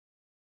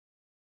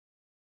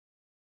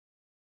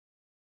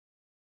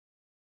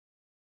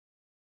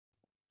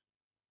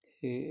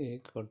हे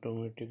एक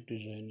automatic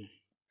design आहे.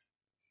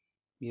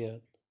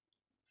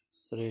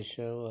 यात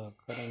रेषा व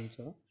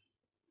आकारांचा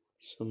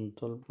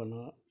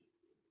समतोलपणा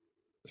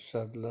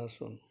साधला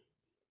असून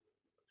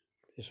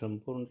ते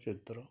संपूर्ण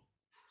चित्र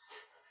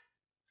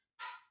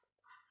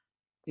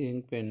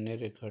इंक पेनने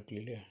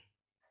रेखाटलेले आहे.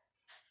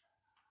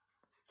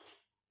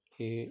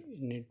 हे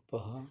नीट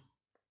पहा,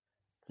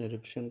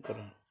 निरीक्षण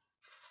करा,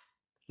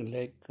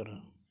 लाईक करा,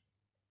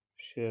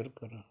 शेअर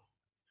करा,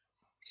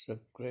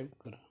 सबस्क्राईब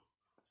करा.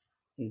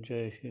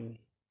 जय हिंद.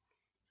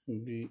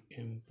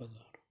 BM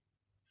पगार.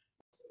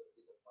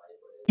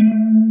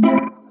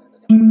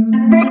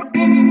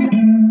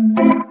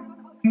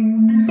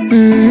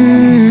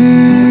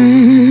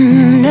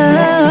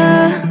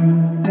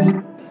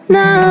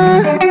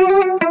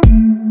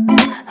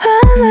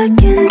 I'm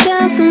looking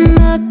down from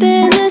up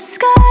in the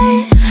sky.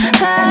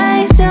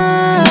 I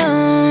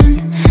don't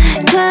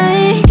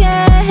quite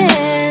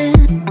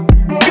get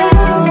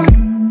how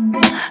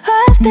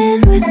I've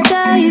been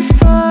without you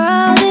for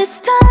all this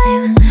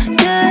time.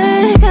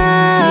 Good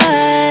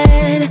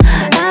God,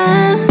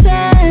 I'm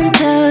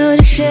bent out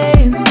of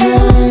shape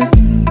now.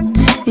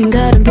 You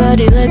got a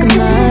body like a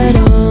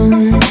model.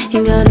 You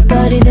got a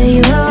body that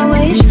you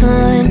always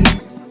find.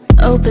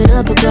 Open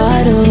up a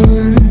bottle,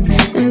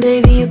 and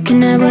baby you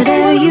can have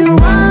whatever you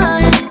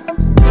want.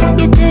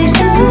 You taste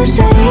so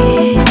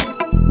sweet,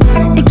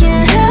 I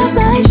can't help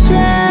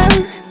myself.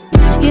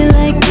 You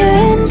like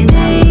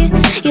candy,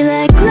 you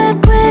like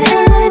liquid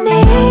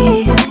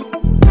honey.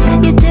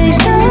 You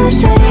taste so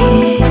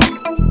sweet,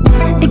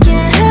 I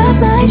can't help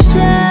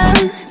myself.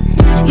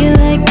 You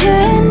like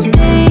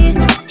candy,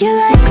 you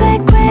like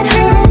liquid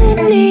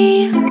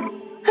honey.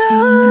 Oh,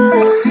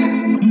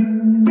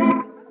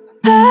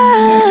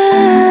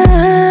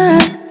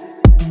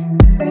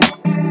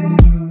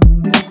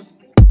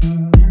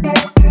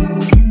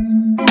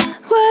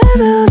 we're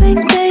moving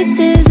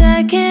places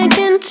I can't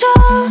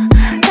control.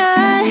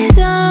 I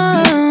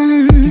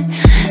don't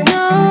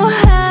know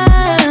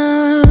how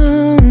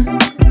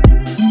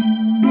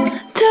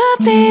to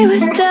be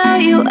without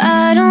you.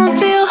 I don't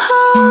feel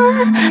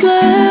whole.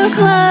 Look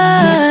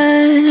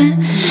what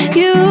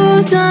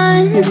you've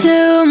done to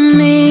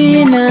me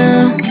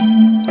now.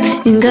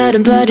 You got a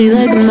body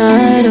like a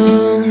model.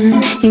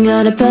 You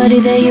got a body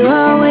that you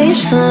always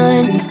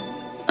find.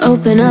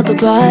 Open up a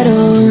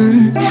bottle,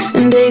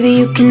 and baby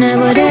you can have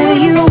whatever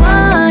you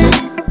want.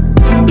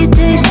 You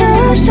taste so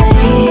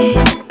sweet,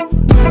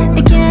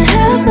 I can't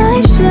help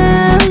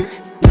myself.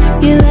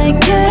 You like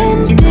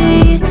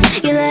candy,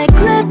 you like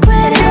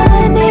liquid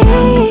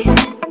honey.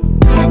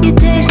 You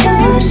taste so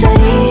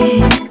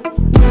sweet,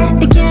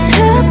 I can't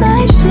help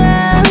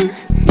myself.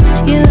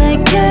 You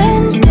like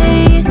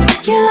candy,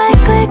 you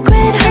like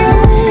liquid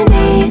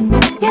honey.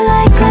 You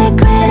like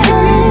liquid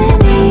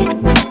honey.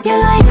 You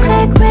like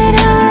liquid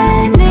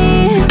honey.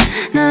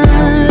 No,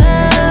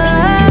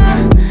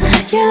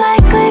 you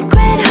like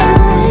liquid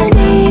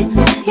honey.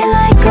 You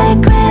like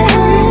liquid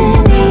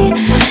honey.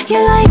 You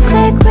like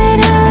liquid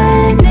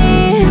honey.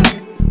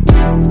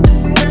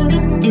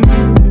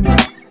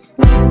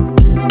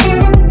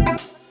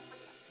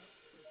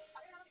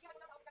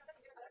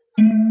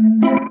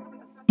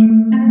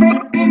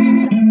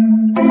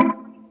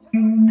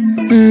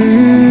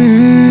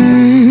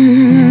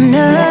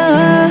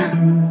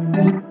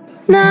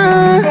 No,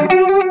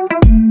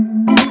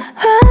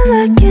 I'm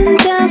looking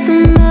down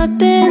from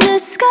up in the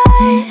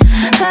sky.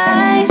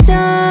 I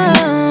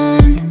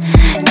don't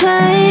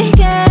quite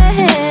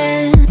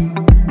get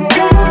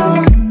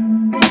how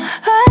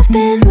I've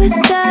been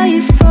without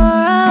you for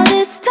all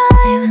this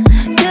time.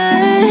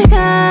 Good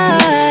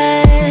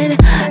God,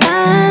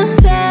 I'm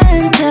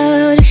bent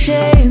out of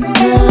shape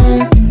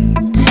now.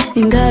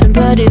 You got a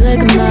body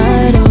like a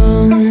model.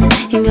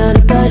 You got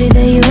a body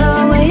that you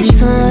always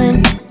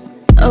find.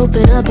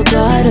 Open up a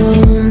bottle,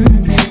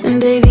 and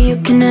baby you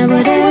can have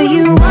whatever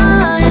you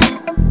want.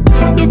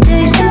 You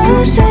taste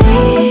so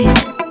sweet,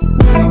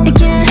 I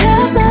can't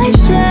help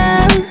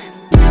myself.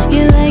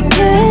 You like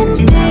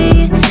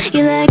candy,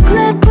 you like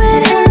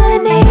liquid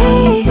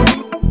honey.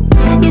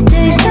 You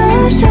taste so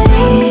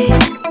sweet,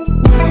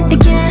 I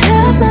can't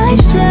help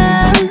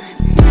myself.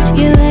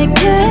 You like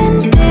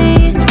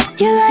candy,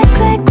 you like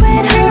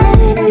liquid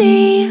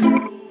honey.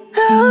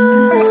 Oh,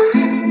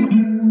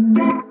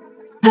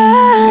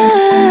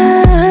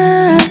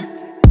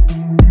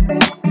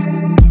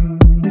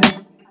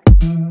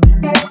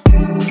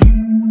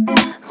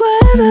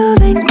 we're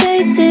moving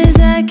places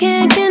I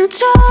can't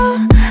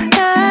control.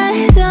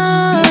 I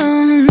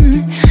don't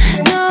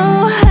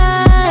know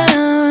how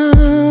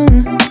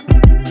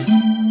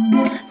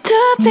to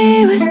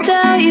be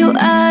without you.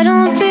 I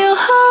don't feel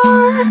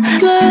whole.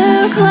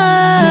 Look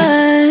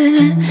what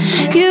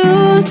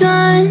you've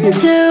done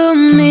to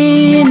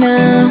me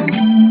now.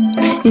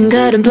 You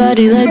got a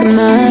body like a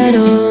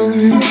model.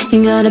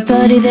 You got a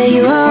body that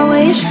you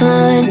always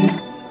find.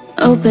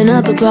 Open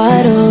up a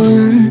bottle,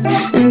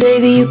 and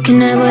baby you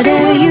can have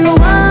whatever you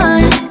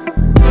want.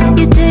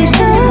 You taste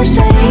so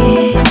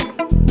sweet,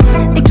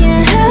 I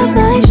can't help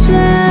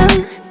myself.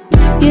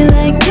 You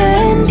like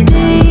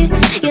candy,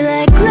 you like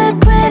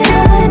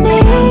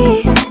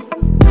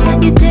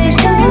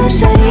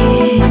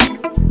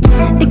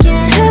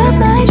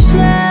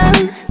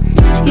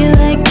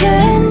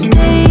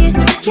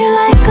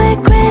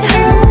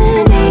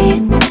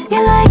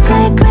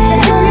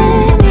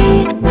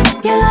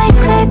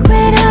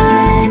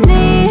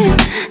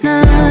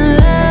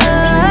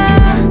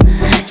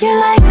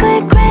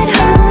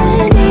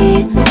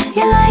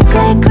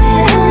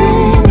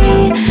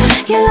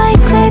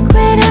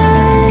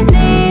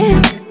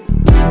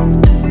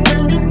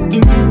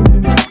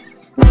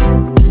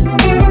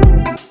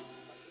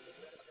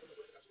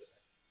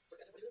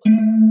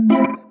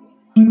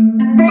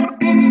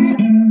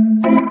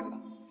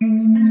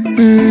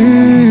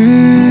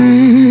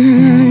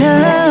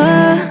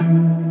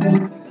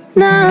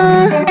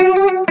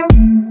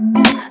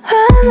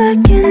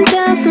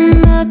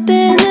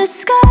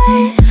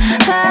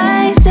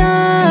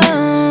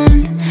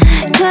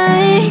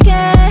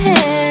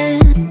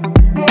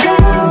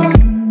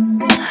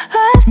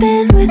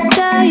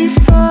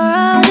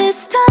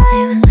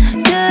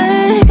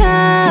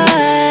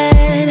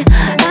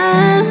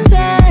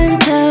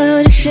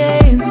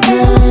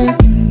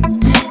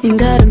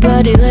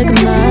body like a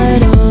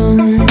model.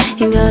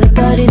 You got a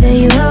body that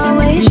you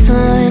always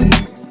find.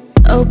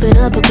 Open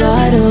up a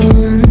bottle,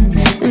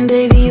 and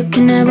baby you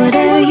can have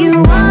whatever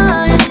you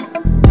want.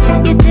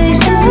 You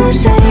taste so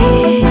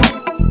sweet,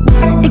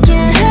 I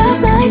can't help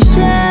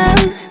myself.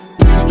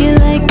 You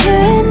like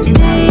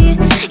candy,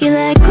 you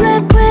like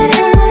liquid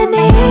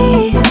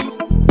honey.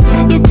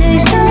 You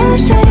taste so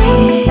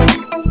sweet,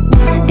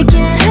 I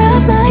can't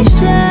help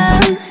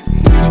myself.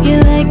 You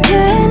like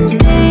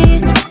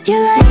candy, you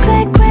like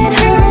liquid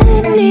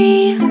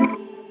honey.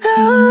 Oh,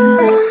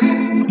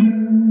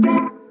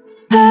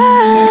 ah.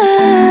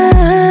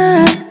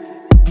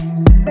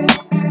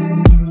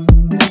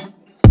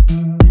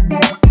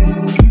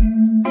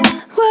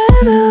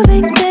 We're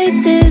moving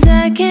places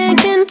I can't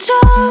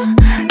control.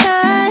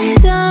 I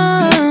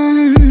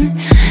don't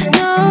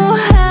know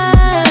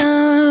how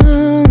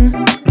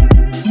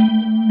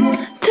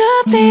to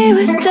be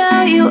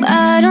without you.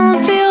 I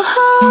don't feel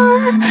whole.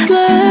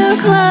 Look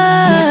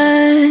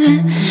what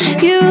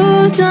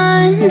you've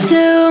done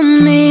to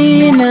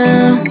me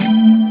now.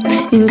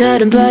 You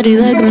got a body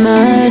like a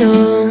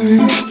model.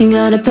 You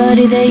got a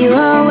body that you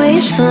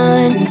always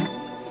find.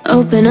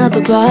 Open up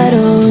a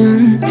bottle,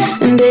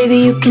 and baby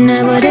you can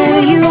have whatever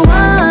you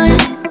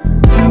want.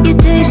 You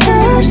taste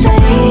so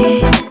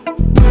sweet,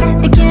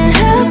 I can't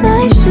help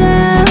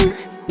myself.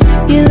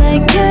 You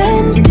like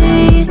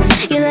candy,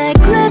 you like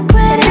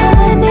liquid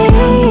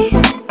honey.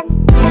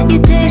 You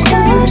taste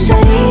so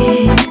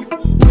sweet,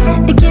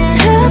 I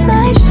can't help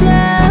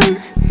myself.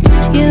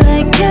 You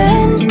like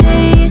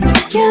candy,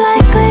 you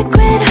like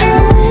liquid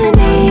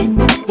honey.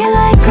 You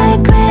like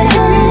liquid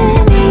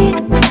honey,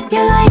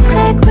 you like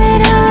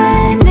liquid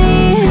honey.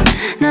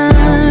 No,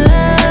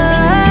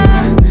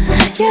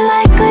 you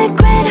like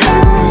liquid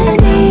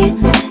honey,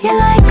 you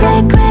like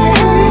liquid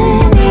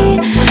honey,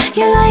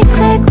 you like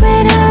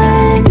liquid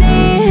honey.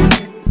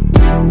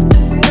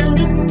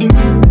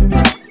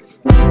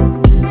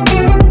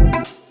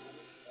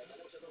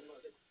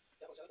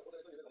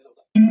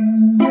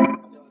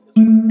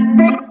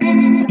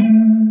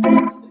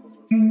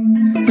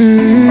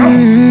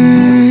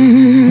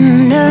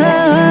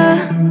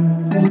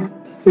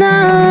 No,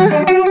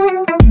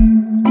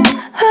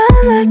 I'm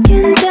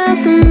looking down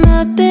from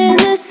up in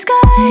the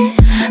sky.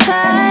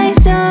 I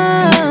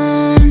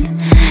don't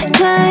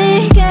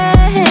quite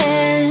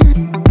get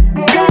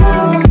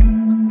how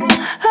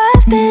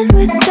I've been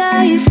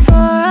without you for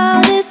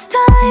all this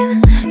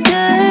time.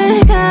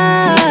 Good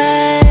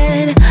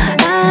God,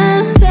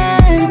 I'm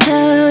bent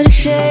out of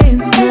shape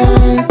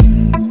now.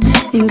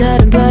 You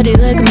got a body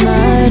like a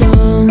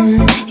model.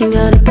 You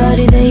got a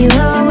body that you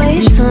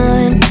always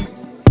find.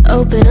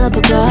 Open up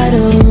a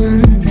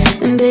bottle,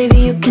 and baby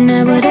you can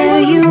have whatever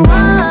you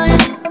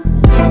want.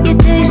 You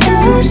taste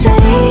so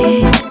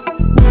sweet,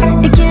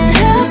 I can't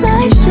help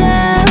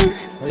myself.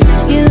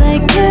 You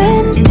like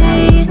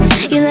candy,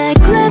 you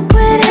like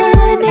liquid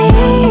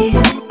honey.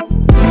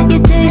 You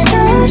taste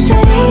so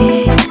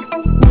sweet,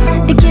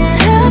 I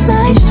can't help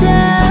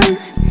myself.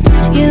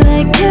 You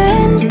like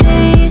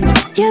candy,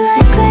 you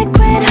like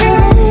liquid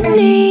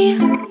honey.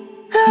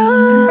 Oh,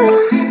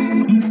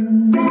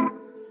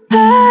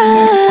 ah.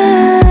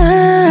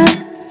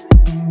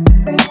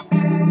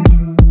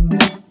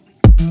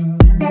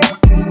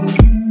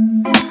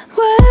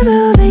 We're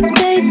moving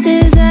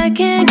places I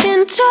can't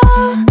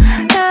control.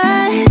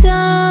 I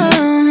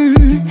don't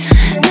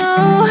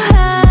know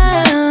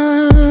how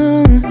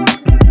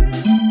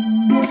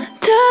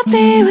to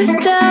be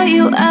without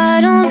you. I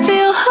don't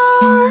feel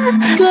whole.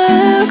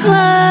 Look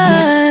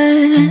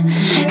what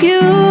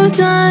you've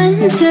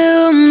done to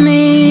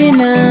me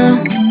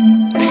now.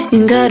 You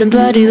got a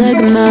body like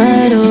a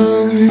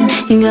model.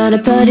 You got a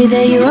body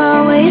that you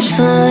always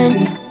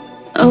find.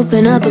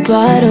 Open up a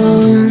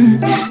bottle,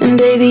 and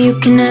baby you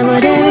can have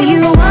whatever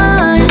you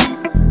want.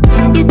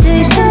 You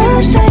taste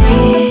so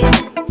sweet,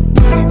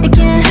 I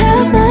can't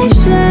help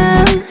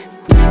myself.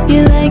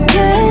 You like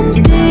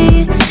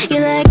candy, you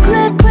like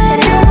liquid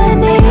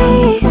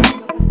honey.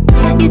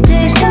 You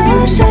taste so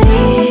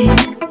sweet,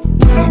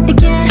 I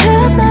can't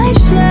help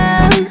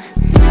myself.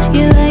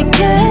 You like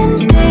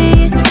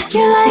candy,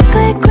 you like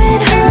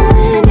liquid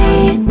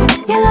honey.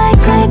 You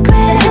like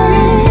liquid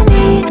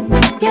honey,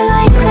 you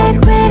like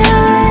liquid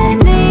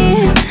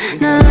honey.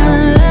 No,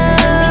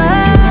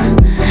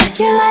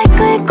 you like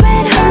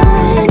liquid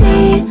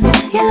honey,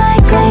 you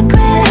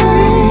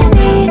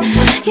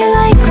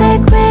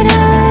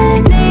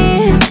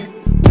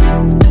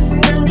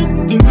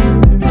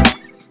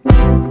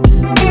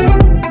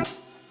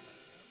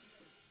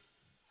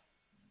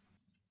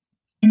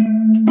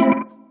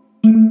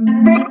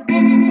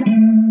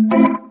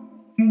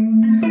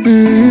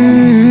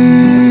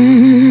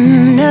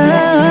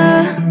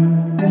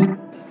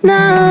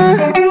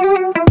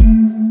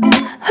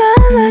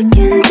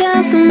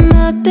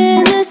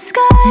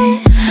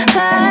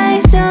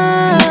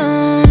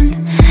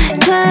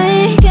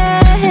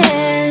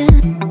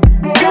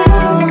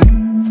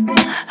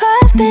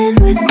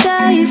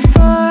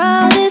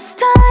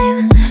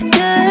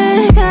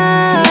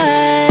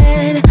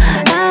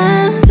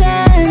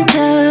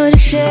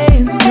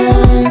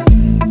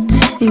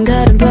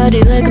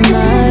body like a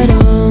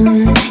model.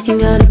 You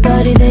got a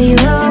body that you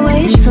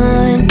always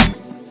find.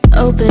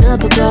 Open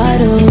up a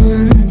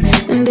bottle.